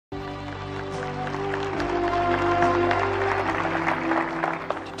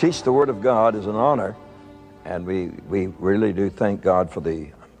teach the Word of God is an honor, and we really do thank God for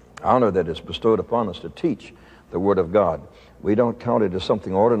the honor that is bestowed upon us to teach the Word of God. We don't count it as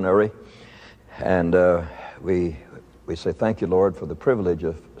something ordinary, and we say thank you, Lord, for the privilege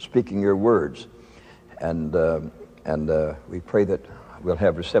of speaking your words, and we pray that we'll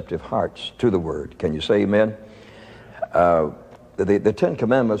have receptive hearts to the Word. Can you say amen? The Ten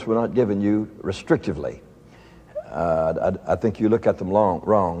Commandments were not given you restrictively. I think you look at them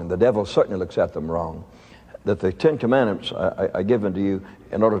wrong, and the devil certainly looks at them wrong. That the Ten Commandments are given to you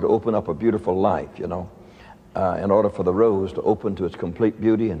in order to open up a beautiful life, you know, in order for the rose to open to its complete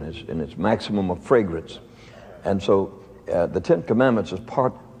beauty and its maximum of fragrance. And so the Ten Commandments is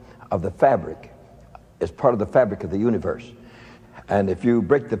part of the fabric. It's part of the fabric of the universe. And if you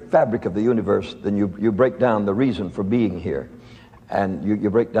break the fabric of the universe, then you break down the reason for being here. And you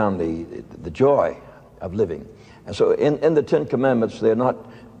break down the joy of living. And so in the Ten Commandments, they're not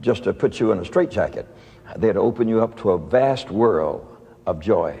just to put you in a straitjacket. They're to open you up to a vast world of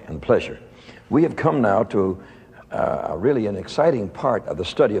joy and pleasure. We have come now to really an exciting part of the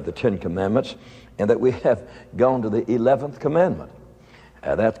study of the Ten Commandments, and that we have gone to the 11th commandment.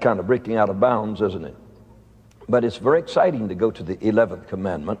 That's kind of breaking out of bounds, isn't it? But it's very exciting to go to the 11th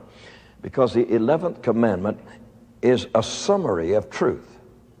commandment, because the 11th commandment is a summary of truth.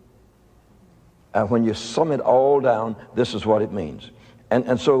 When you sum it all down, this is what it means.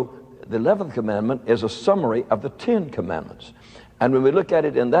 And so the 11th commandment is a summary of the 10 commandments. And when we look at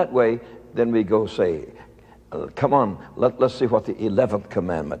it in that way, then we go say, come on, let's see what the 11th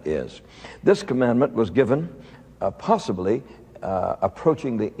commandment is. This commandment was given possibly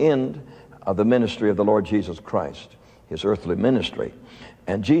approaching the end of the ministry of the Lord Jesus Christ, his earthly ministry.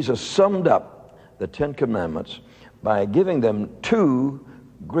 And Jesus summed up the 10 commandments by giving them two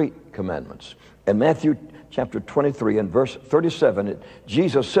great commandments. In Matthew chapter 23 and verse 37,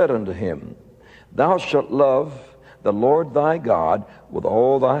 Jesus said unto him, Thou shalt love the Lord thy God with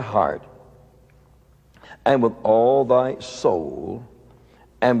all thy heart, and with all thy soul,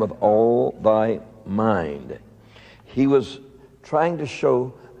 and with all thy mind. He was trying to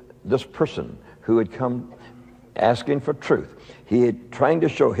show this person who had come asking for truth. He had trying to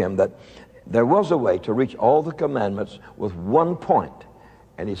show him that there was a way to reach all the commandments with one point.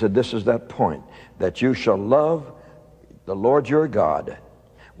 And he said, this is that point, that you shall love the Lord your God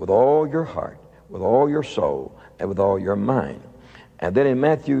with all your heart, with all your soul, and with all your mind. And then in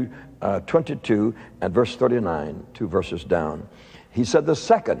Matthew 22 and verse 39, 2 verses down, he said the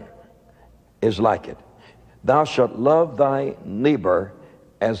second is like it. Thou shalt love thy neighbor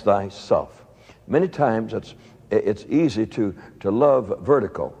as thyself. Many times it's easy to love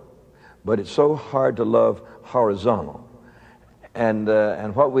vertical, but it's so hard to love horizontal.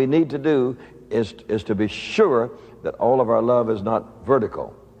 And what we need to do is to be sure that all of our love is not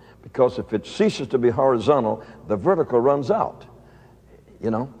vertical. Because if it ceases to be horizontal, the vertical runs out.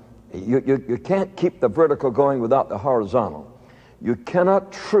 You know, you can't keep the vertical going without the horizontal. You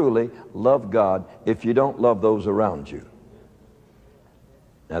cannot truly love God if you don't love those around you.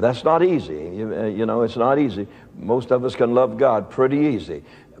 Now that's not easy. You know, it's not easy. Most of us can love God pretty easy.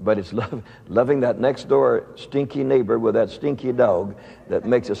 But it's loving that next door stinky neighbor with that stinky dog that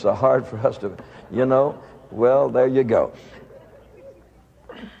makes it so hard for us to, you know, well, there you go.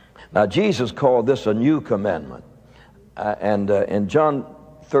 Now, Jesus called this a new commandment. In John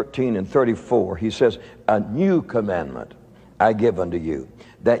 13 and 34, he says, a new commandment I give unto you,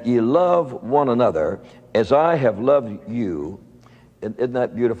 that ye love one another as I have loved you. Isn't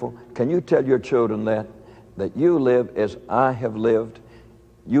that beautiful? Can you tell your children that you live as I have lived?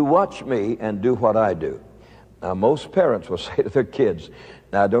 You watch me and do what I do. Now, most parents will say to their kids,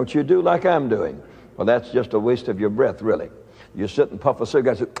 now, don't you do like I'm doing. Well, that's just a waste of your breath, really. You sit and puff a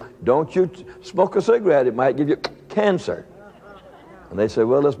cigarette and say, don't you smoke a cigarette, it might give you cancer. And they say,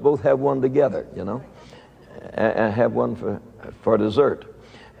 well, let's both have one together, you know, and have one for dessert.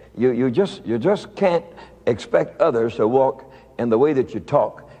 You just can't expect others to walk in the way that you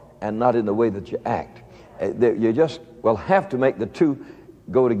talk and not in the way that you act. You just will have to make the two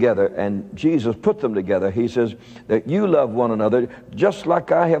go together, and Jesus put them together. He says that you love one another just like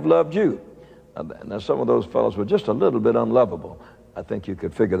I have loved you. Now some of those fellows were just a little bit unlovable. I think you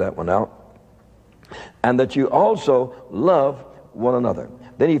could figure that one out. And that you also love one another.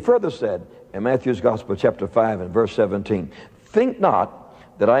 Then he further said in Matthew's Gospel chapter 5 and verse 17, think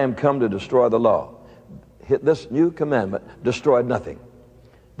not that I am come to destroy the law. This new commandment destroyed nothing.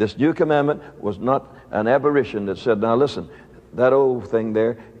 This new commandment was not an aberration that said, now listen, that old thing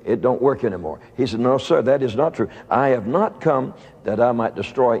there, it don't work anymore. He said, no, sir, that is not true. I have not come that I might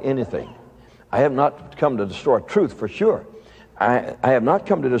destroy anything. I have not come to destroy truth for sure. I have not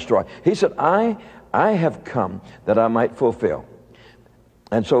come to destroy. He said, I have come that I might fulfill.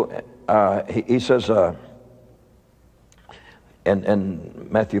 And so he says in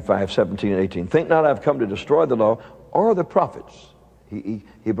Matthew 5:17-18, think not I've come to destroy the law or the prophets. He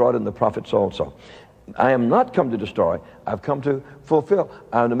brought in the prophets also. I am not come to destroy. I've come to fulfill.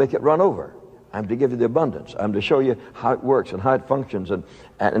 I'm to make it run over. I'm to give you the abundance. I'm to show you how it works and how it functions,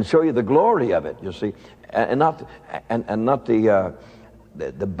 and show you the glory of it, you see, and not the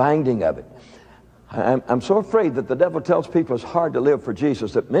binding of it. I'm so afraid that the devil tells people it's hard to live for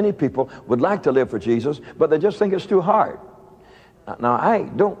Jesus, that many people would like to live for Jesus, but they just think it's too hard. Now, I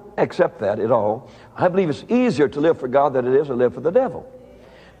don't accept that at all. I believe it's easier to live for God than it is to live for the devil.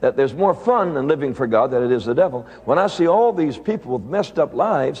 That there's more fun in living for God than it is the devil. When I see all these people with messed up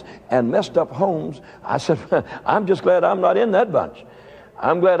lives and messed up homes, I said, I'm just glad I'm not in that bunch.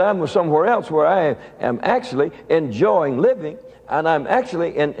 I'm glad I'm somewhere else where I am actually enjoying living, and I'm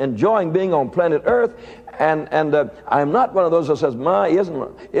actually enjoying being on planet Earth, and I'm not one of those that says,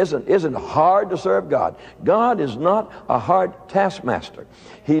 isn't hard to serve God. God is not a hard taskmaster.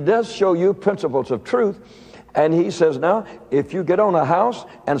 He does show you principles of truth. And he says, now, if you get on a house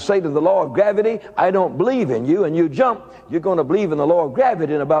and say to the law of gravity, I don't believe in you, and you jump, you're going to believe in the law of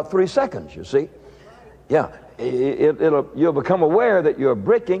gravity in about 3 seconds, you see. Yeah, you'll become aware that you're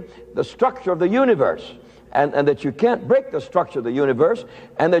breaking the structure of the universe, and that you can't break the structure of the universe,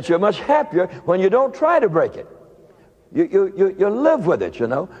 and that you're much happier when you don't try to break it. You live with it, you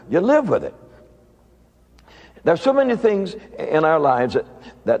know. You live with it. There's so many things in our lives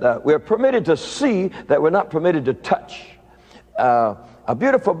that we're permitted to see that we're not permitted to touch. A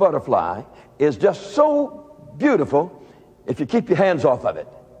beautiful butterfly is just so beautiful if you keep your hands off of it.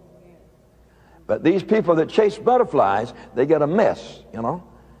 But these people that chase butterflies, they get a mess, you know.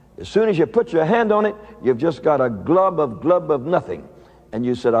 As soon as you put your hand on it, you've just got a glub of nothing. And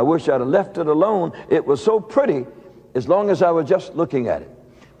you said, I wish I'd have left it alone. It was so pretty as long as I was just looking at it.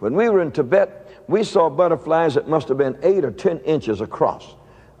 When we were in Tibet, we saw butterflies that must have been 8 or 10 inches across.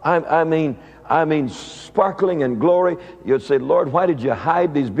 I mean, sparkling in glory. You'd say, Lord, why did you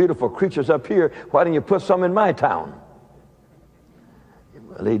hide these beautiful creatures up here? Why didn't you put some in my town?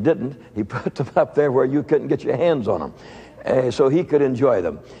 Well, he didn't. He put them up there where you couldn't get your hands on them, so he could enjoy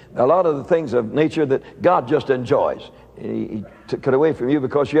them. A lot of the things of nature that God just enjoys, he took it away from you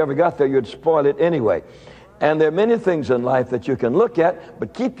because you ever got there, you'd spoil it anyway. And there are many things in life that you can look at,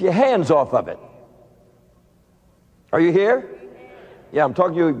 but keep your hands off of it. Are you here? Yeah, I'm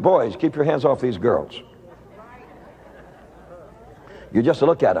talking to you boys. Keep your hands off these girls. You just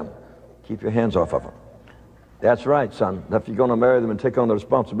look at them. Keep your hands off of them. That's right, son. If you're going to marry them and take on the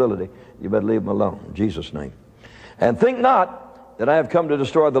responsibility, you better leave them alone, in Jesus' name. And think not that I have come to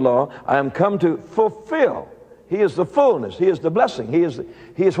destroy the law. I am come to fulfill. He is the fullness. He is the blessing. He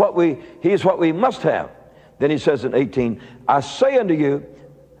is what we must have. Then he says in 18, I say unto you,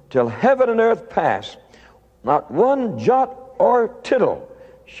 till heaven and earth pass, not one jot or tittle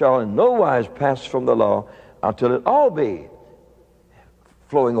shall in no wise pass from the law until it all be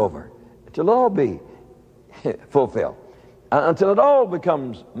flowing over, until it all be fulfilled, until it all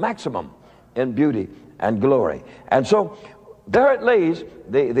becomes maximum in beauty and glory. And so there it lays,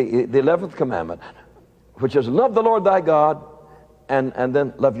 the 11th commandment, which is love the Lord thy God and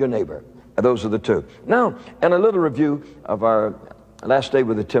then love your neighbor. Those are the two. Now, and a little review of our last day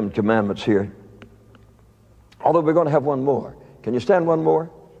with the 10 commandments here. Although we're going to have one more. Can you stand one more?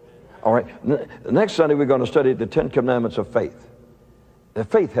 All right. Next Sunday we're going to study the 10 commandments of faith. The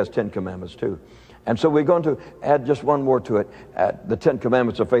faith has 10 commandments too. And so we're going to add just one more to it, the 10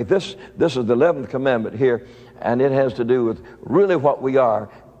 commandments of faith. This is the 11th commandment here, and it has to do with really what we are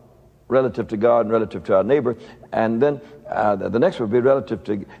relative to God and relative to our neighbor. And then the next would be relative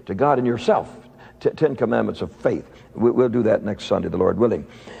to God and yourself. 10 commandments of faith. We'll do that next Sunday, the Lord willing.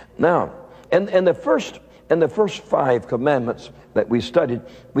 Now, in the first 5 commandments that we studied,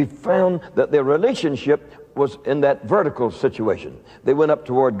 we found that their relationship was in that vertical situation. They went up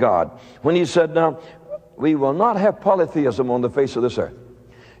toward God. When he said, now, we will not have polytheism on the face of this earth.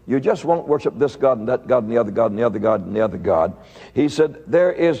 You just won't worship this God and that God and the other God and the other God and the other God. He said,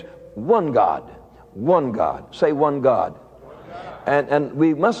 there is one God. One God. Say one God. And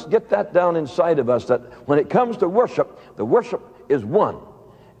we must get that down inside of us, that when it comes to worship, the worship is one.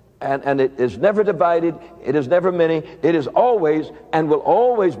 And it is never divided, it is never many, it is always and will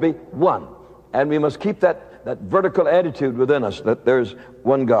always be one. And we must keep that vertical attitude within us, that there's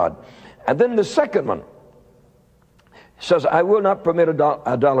one God. And then the second one says, I will not permit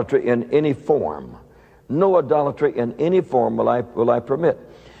idolatry in any form. No idolatry in any form will I permit.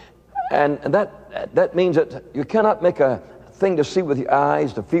 And that means that you cannot make a thing to see with your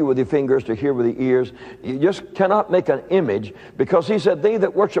eyes, to feel with your fingers, to hear with your ears. You just cannot make an image, because he said, they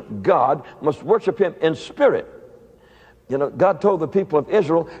that worship God must worship him in spirit. You know, God told the people of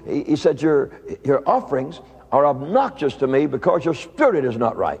Israel, he said, your offerings are obnoxious to me because your spirit is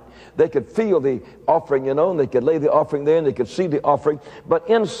not right. They could feel the offering, you know, and they could lay the offering there, and they could see the offering. But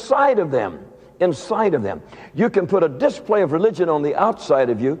inside of them, you can put a display of religion on the outside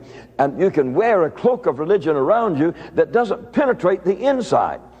of you, and you can wear a cloak of religion around you that doesn't penetrate the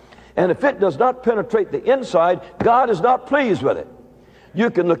inside. And if it does not penetrate the inside, God is not pleased with it. You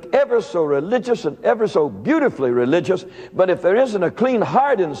can look ever so religious and ever so beautifully religious, but if there isn't a clean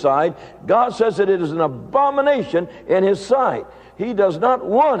heart inside, God says that it is an abomination in his sight. He does not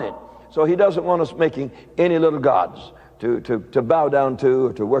want it. So he doesn't want us making any little gods to bow down to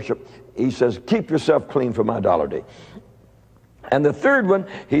or to worship. He says, keep yourself clean from idolatry. And the third one,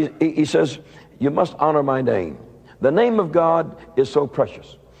 he says, you must honor my name. The name of God is so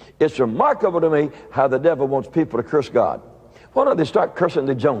precious. It's remarkable to me how the devil wants people to curse God. Why don't they start cursing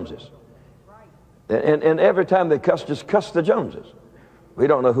the Joneses? And every time they cuss, just cuss the Joneses. We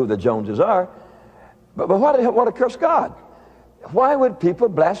don't know who the Joneses are, but why do they want to curse God? Why would people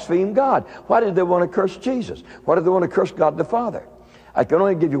blaspheme God? Why did they want to curse Jesus? Why did they want to curse God the Father? I can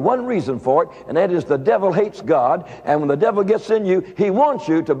only give you one reason for it, and that is the devil hates God, and when the devil gets in you, he wants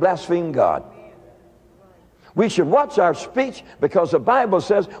you to blaspheme God. We should watch our speech, because the Bible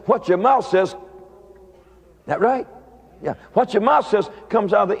says what your mouth says. Is that right? Yeah. What your mouth says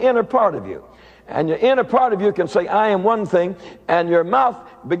comes out of the inner part of you. And your inner part of you can say, I am one thing, and your mouth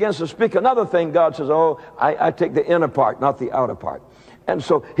begins to speak another thing. God says, oh, I take the inner part, not the outer part. And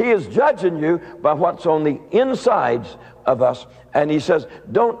so he is judging you by what's on the insides of us. And he says,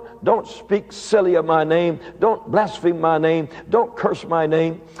 don't speak silly of my name. Don't blaspheme my name. Don't curse my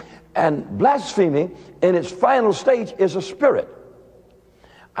name. And blasphemy in its final stage is a spirit.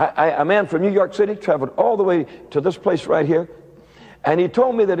 A man from New York City traveled all the way to this place right here, and he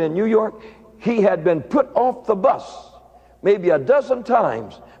told me that in New York he had been put off the bus maybe a dozen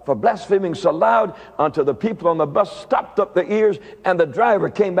times for blaspheming so loud until the people on the bus stopped up their ears, and the driver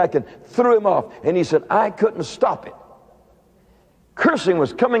came back and threw him off. And he said, I couldn't stop it. Cursing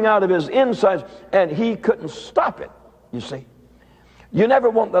was coming out of his insides, and he couldn't stop it, you see. You never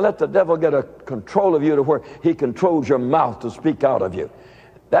want to let the devil get a control of you to where he controls your mouth to speak out of you.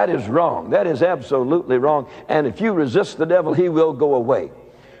 That is wrong. That is absolutely wrong. And if you resist the devil, he will go away.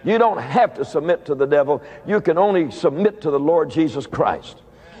 You don't have to submit to the devil. You can only submit to the Lord Jesus Christ.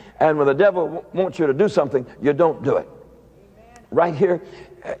 And when the devil wants you to do something, you don't do it. Right here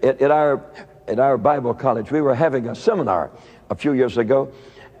at our Bible college, we were having a seminar a few years ago,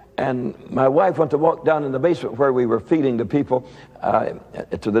 and my wife went to walk down in the basement where we were feeding the people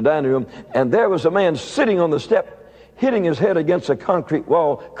to the dining room, and there was a man sitting on the step, hitting his head against a concrete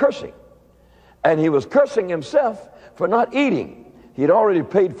wall, cursing. And he was cursing himself for not eating. He'd already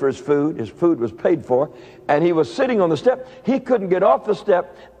paid for his food was paid for, and he was sitting on the step. He couldn't get off the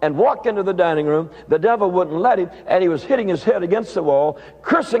step and walk into the dining room. The devil wouldn't let him, and he was hitting his head against the wall,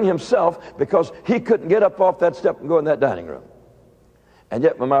 cursing himself because he couldn't get up off that step and go in that dining room. And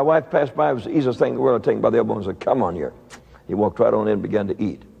yet when my wife passed by, it was the easiest thing in the world to take him by the elbow and said, come on here. He walked right on in and began to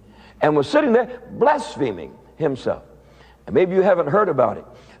eat, and was sitting there blaspheming himself. And maybe you haven't heard about it,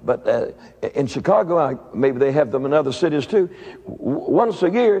 but in Chicago, maybe they have them in other cities too. Once a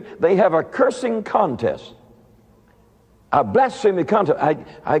year, they have a cursing contest, a blasphemy contest.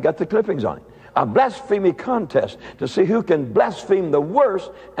 I got the clippings on it. A blasphemy contest to see who can blaspheme the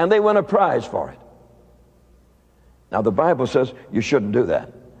worst, and they win a prize for it. Now, the Bible says you shouldn't do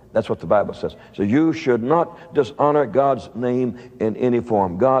that. That's what the Bible says. So you should not dishonor God's name in any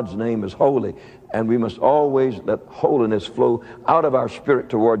form. God's name is holy, and we must always let holiness flow out of our spirit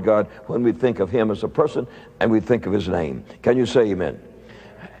toward God when we think of him as a person and we think of his name. Can you say amen?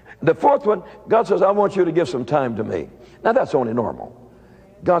 The fourth one, God says, I want you to give some time to me. Now, that's only normal.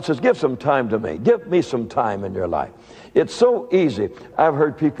 God says, give some time to me. Give me some time in your life. It's so easy. I've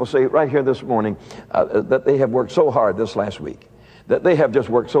heard people say right here this morning that they have worked so hard this last week. That they have just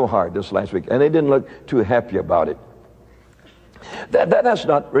worked so hard this last week, and they didn't look too happy about it. That's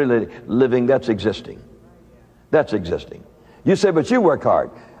not really living, that's existing. That's existing. You say, but you work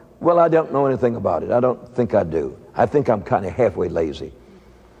hard. Well, I don't know anything about it. I don't think I do. I think I'm kind of halfway lazy.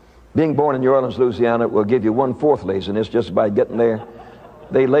 Being born in New Orleans, Louisiana, will give you 1/4 laziness just by getting there.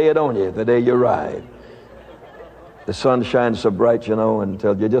 They lay it on you the day you arrive. The sun shines so bright, you know,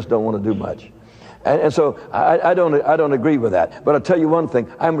 until you just don't want to do much. And so I don't agree with that. But I'll tell you one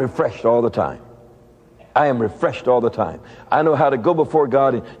thing, I'm refreshed all the time. I am refreshed all the time. I know how to go before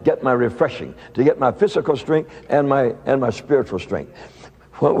God and get my refreshing, to get my physical strength and my spiritual strength.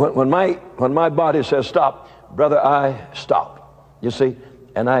 When my body says stop, brother, I stop. You see,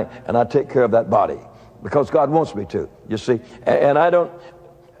 and I take care of that body because God wants me to. You see, and I don't.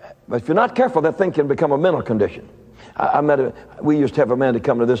 But if you're not careful, that thing can become a mental condition. We used to have a man to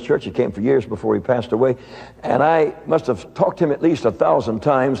come to this church. He came for years before he passed away. And I must have talked to him at least 1,000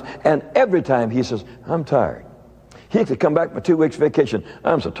 times. And every time he says, I'm tired. He could come back for 2 weeks vacation.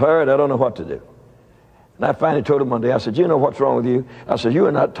 I'm so tired, I don't know what to do. And I finally told him one day, I said, you know what's wrong with you? I said, you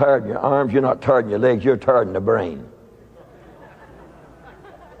are not tired in your arms, you're not tired in your legs, you're tired in the brain.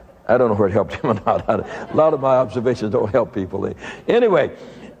 I don't know where it helped him or not. A lot of my observations don't help people. Anyway,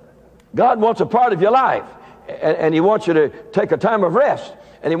 God wants a part of your life. And he wants you to take a time of rest.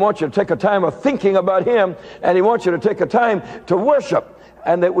 And he wants you to take a time of thinking about him. And he wants you to take a time to worship.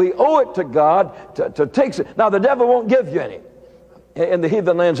 And that we owe it to God to take. Now, the devil won't give you any. In the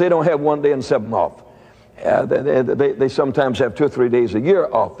heathen lands, they don't have 1 day and 7 off. They sometimes have 2 or 3 days a year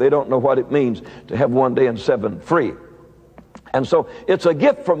off. They don't know what it means to have 1 day and 7 free. And so it's a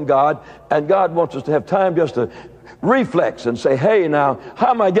gift from God. And God wants us to have time just to reflex and say, hey, now,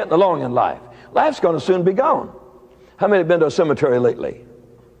 how am I getting along in life? Life's going to soon be gone. How many have been to a cemetery lately?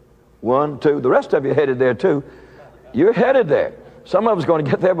 1, 2. The rest of you headed there too. You're headed there. Some of us are going to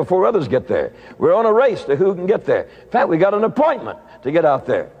get there before others get there. We're on a race to who can get there. In fact, we got an appointment to get out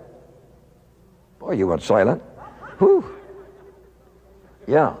there. Boy, you went silent. Whew.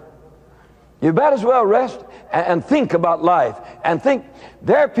 Yeah. You might as well rest and think about life. And think,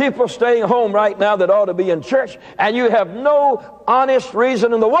 there are people staying home right now that ought to be in church, and you have no honest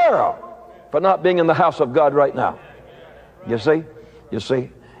reason in the world for not being in the house of God right now. You see? You see?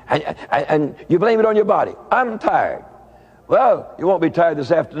 And you blame it on your body. I'm tired. Well, you won't be tired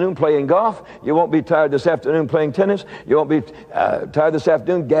this afternoon playing golf. You won't be tired this afternoon playing tennis. You won't be tired this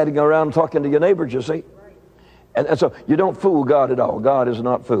afternoon gadding around talking to your neighbors, you see? And so you don't fool God at all. God is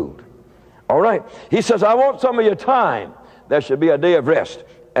not fooled. All right. He says, I want some of your time. There should be a day of rest,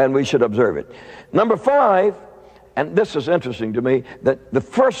 and we should observe it. Number 5, and this is interesting to me, that the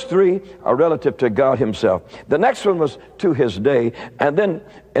first 3 are relative to God himself. The next one was to his day. And then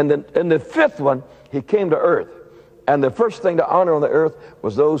in the 5th one, he came to earth. And the first thing to honor on the earth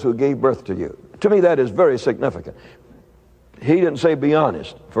was those who gave birth to you. To me, that is very significant. He didn't say be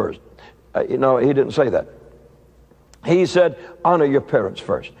honest first. He didn't say that. He said honor your parents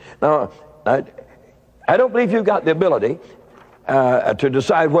first. Now, I don't believe you've got the ability to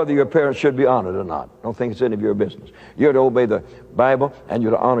decide whether your parents should be honored or not. I don't think it's any of your business. You're to obey the Bible, and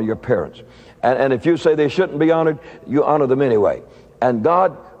you're to honor your parents. And if you say they shouldn't be honored, you honor them anyway. And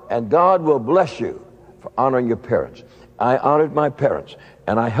God will bless you for honoring your parents. I honored my parents,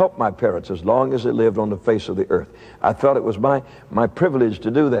 and I helped my parents as long as they lived on the face of the earth. I felt it was my privilege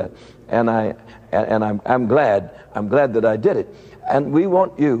to do that, and I'm glad that I did it. And we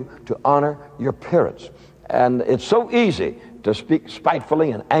want you to honor your parents. And it's so easy to speak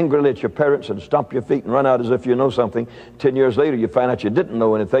spitefully and angrily at your parents and stomp your feet and run out as if you know something. 10 years later, you find out you didn't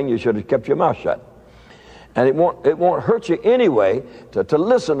know anything. You should have kept your mouth shut. And it won't hurt you anyway to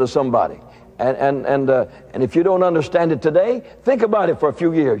listen to somebody. And if you don't understand it today, think about it for a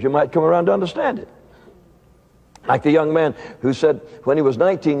few years. You might come around to understand it. Like the young man who said when he was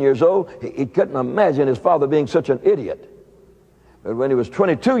 19 years old, he couldn't imagine his father being such an idiot. But when he was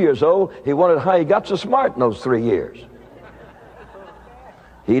 22 years old, he wondered how he got so smart in those 3 years.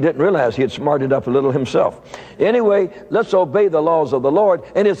 He didn't realize he had smarted up a little himself. Anyway, let's obey the laws of the Lord,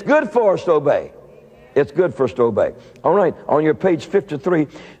 and it's good for us to obey. It's good for us to obey. All right, on your page 53,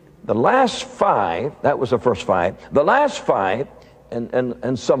 the last 5, that was the first 5, the last 5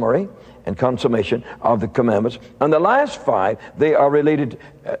 in summary and consummation of the commandments, and the last 5, they are related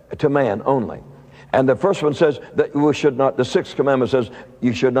to man only. And the first one says that we should not, the 6th commandment says,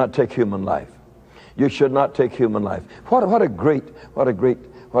 you should not take human life. You should not take human life. What a great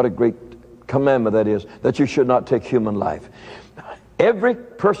commandment that is, that you should not take human life. Every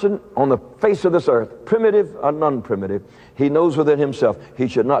person on the face of this earth, primitive or non-primitive, he knows within himself he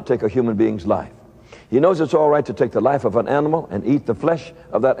should not take a human being's life. He knows it's all right to take the life of an animal and eat the flesh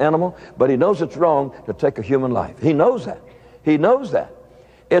of that animal, but he knows it's wrong to take a human life. He knows that. He knows that.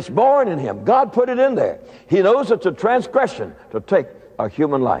 It's born in him. God put it in there. He knows it's a transgression to take a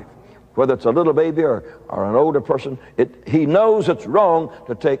human life. Whether it's a little baby or an older person, he knows it's wrong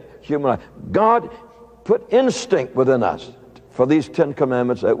to take human life. God put instinct within us for these 10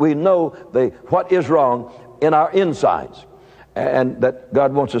 commandments that we know what is wrong in our insides, and that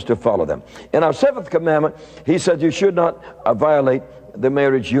God wants us to follow them. In our 7th commandment, he said you should not violate the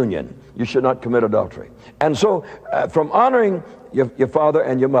marriage union. You should not commit adultery. And so from honoring your father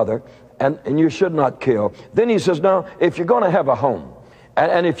and your mother, and you should not kill. Then he says, now, if you're going to have a home,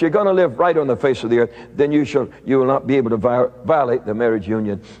 and if you're going to live right on the face of the earth, then you will not be able to violate the marriage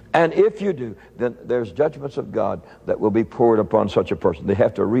union. And if you do, then there's judgments of God that will be poured upon such a person. They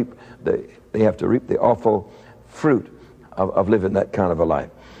have to reap the awful fruit of living that kind of a life.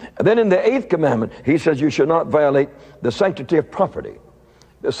 And then in the 8th commandment, he says you should not violate the sanctity of property.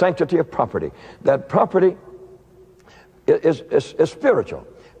 The sanctity of property. That property is spiritual.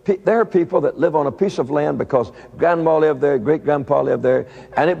 There are people that live on a piece of land because grandma lived there, great-grandpa lived there,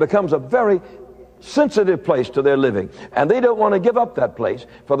 and it becomes a very sensitive place to their living. And they don't want to give up that place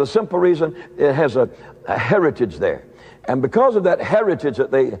for the simple reason it has a heritage there. And because of that heritage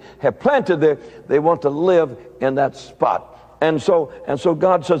that they have planted there, they want to live in that spot. And so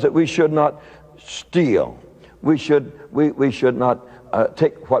God says that we should not steal. We should not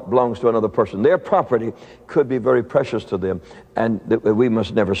take what belongs to another person. Their property could be very precious to them, and that we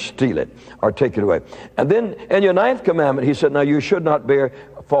must never steal it or take it away. And then in your 9th commandment, he said, now you should not bear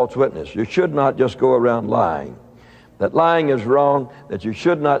false witness. You should not just go around lying. That lying is wrong, that you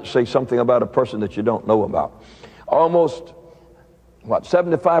should not say something about a person that you don't know about. Almost,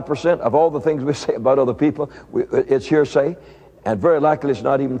 75% of all the things we say about other people, it's hearsay, and very likely it's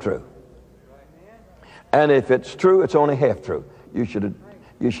not even true. And if it's true, it's only half true. You should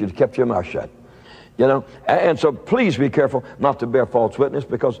have kept your mouth shut. You know, and so please be careful not to bear false witness,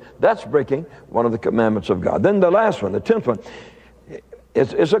 because that's breaking one of the commandments of God. Then the last one, the 10th one,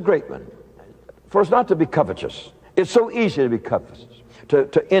 is a great one. For us not to be covetous. It's so easy to be covetous,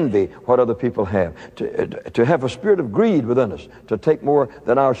 to envy what other people have, to have a spirit of greed within us, to take more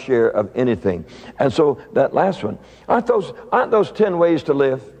than our share of anything. And so that last one, aren't those 10 ways to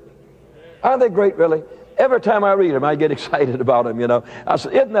live? Aren't they great, really? Every time I read them, I get excited about them, you know. I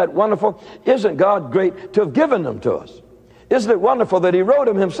said, isn't that wonderful? Isn't God great to have given them to us? Isn't it wonderful that he wrote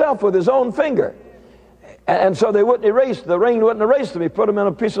them himself with his own finger? And so they wouldn't erase, the rain wouldn't erase them. He put them in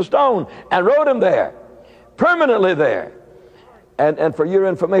a piece of stone and wrote them there, permanently there. And for your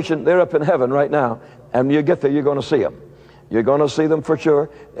information, they're up in heaven right now. And when you get there, you're going to see them. You're going to see them for sure.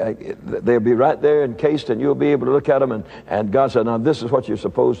 They'll be right there encased, and you'll be able to look at them. And God said, now this is what you're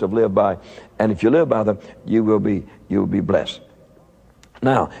supposed to live by. And if you live by them, you will be blessed.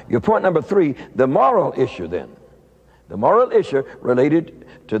 Now, your point number 3, the moral issue then. The moral issue related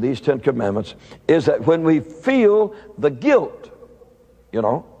to these 10 commandments is that when we feel the guilt, you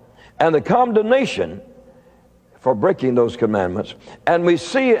know, and the condemnation for breaking those commandments, and we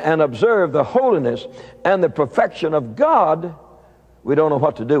see and observe the holiness and the perfection of God, we don't know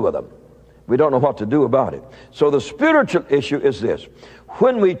what to do with them. We don't know what to do about it. So the spiritual issue is this: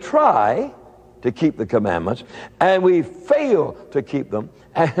 when we try to keep the commandments and we fail to keep them,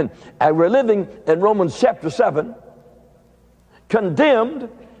 and we're living in Romans chapter 7, condemned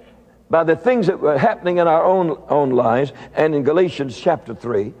by the things that were happening in our own lives, and in Galatians chapter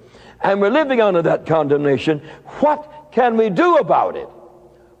 3, and we're living under that condemnation, what can we do about it?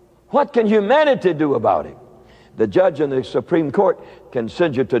 What can humanity do about it? The judge in the Supreme Court can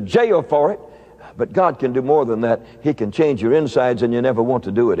send you to jail for it, but God can do more than that. He can change your insides, and you never want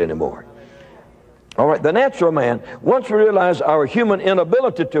to do it anymore. All right, the natural man, once we realize our human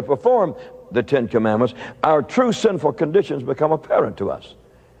inability to perform the 10 commandments, our true sinful conditions become apparent to us.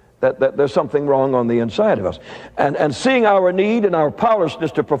 That there's something wrong on the inside of us. And seeing our need and our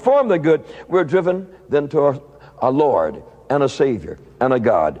powerlessness to perform the good, we're driven then to a Lord and a Savior and a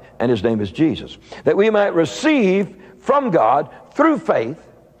God, and his name is Jesus. That we might receive from God, through faith,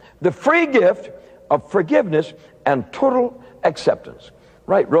 the free gift of forgiveness and total acceptance.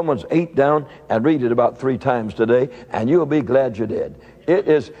 Write Romans 8 down and read it about 3 times today, and you'll be glad you did. It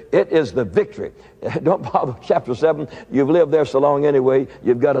is the victory. Don't bother with chapter 7. You've lived there so long anyway.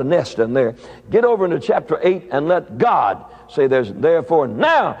 You've got a nest in there. Get over into chapter 8 and let God say there's therefore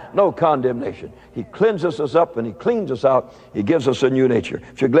now no condemnation. He cleanses us up and he cleans us out. He gives us a new nature.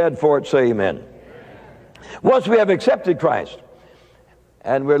 If you're glad for it, say amen. Once we have accepted Christ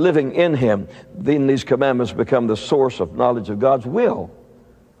and we're living in him, then these commandments become the source of knowledge of God's will.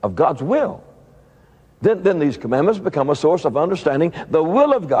 Of God's will. Then these commandments become a source of understanding the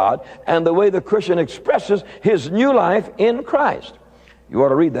will of God and the way the Christian expresses his new life in Christ. You ought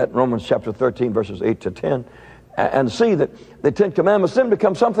to read that in Romans chapter 13, verses 8 to 10, and see that the 10 commandments then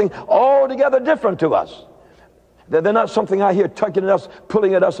become something altogether different to us. They're not something out here tugging at us,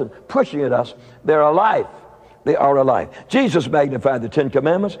 pulling at us, and pushing at us. They're alive. They are alive. Jesus magnified the 10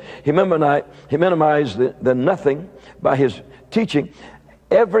 commandments. He minimized the nothing by his teaching.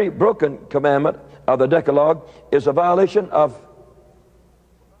 Every broken commandment of the Decalogue is a violation of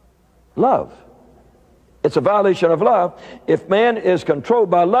Love. It's a violation of love. If man is controlled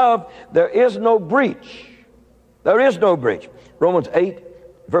by love, there is no breach. There is no breach. Romans 8,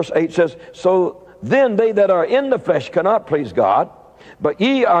 verse 8 says, so then they that are in the flesh cannot please God. But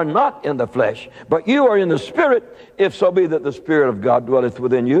ye are not in the flesh, but you are in the Spirit, if so be that the Spirit of God dwelleth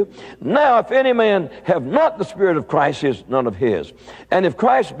within you. Now, if any man have not the Spirit of Christ, he is none of his. And if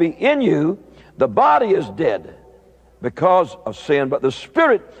Christ be in you, the body is dead because of sin, but the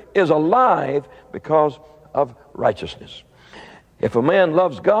Spirit is alive because of righteousness. If a man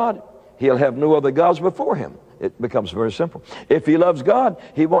loves God, he'll have no other gods before him. It becomes very simple. If he loves God,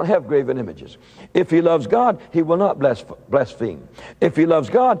 he won't have graven images. If he loves God, he will not blaspheme. If he loves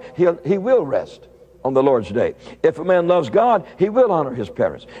God, he will rest on the Lord's day. If a man loves God, he will honor his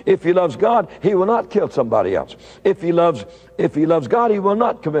parents. If he loves God, he will not kill somebody else. If he loves God, he will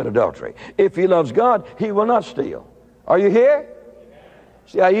not commit adultery. If he loves God, he will not steal. Are you here?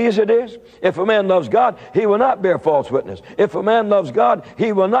 See how easy it is? If a man loves God, he will not bear false witness. If a man loves God,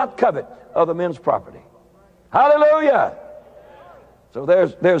 he will not covet other men's property. Hallelujah! So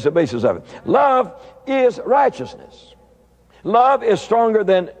there's the basis of it. Love is righteousness. Love is stronger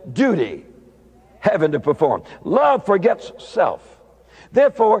than duty, having to perform. Love forgets self.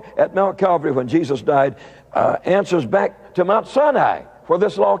 Therefore, at Mount Calvary, when Jesus died, answers back to Mount Sinai, where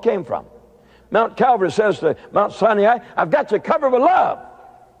this law came from. Mount Calvary says to Mount Sinai, I've got you covered with love.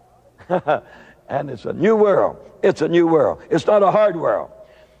 And it's a new world. It's a new world. It's not a hard world.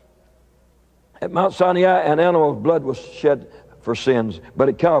 At Mount Sinai, an animal's blood was shed for sins, but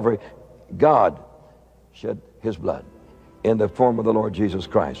at Calvary, God shed his blood in the form of the Lord Jesus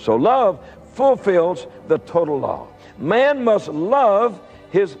Christ. So love fulfills the total law. Man must love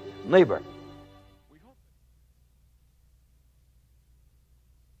his neighbor.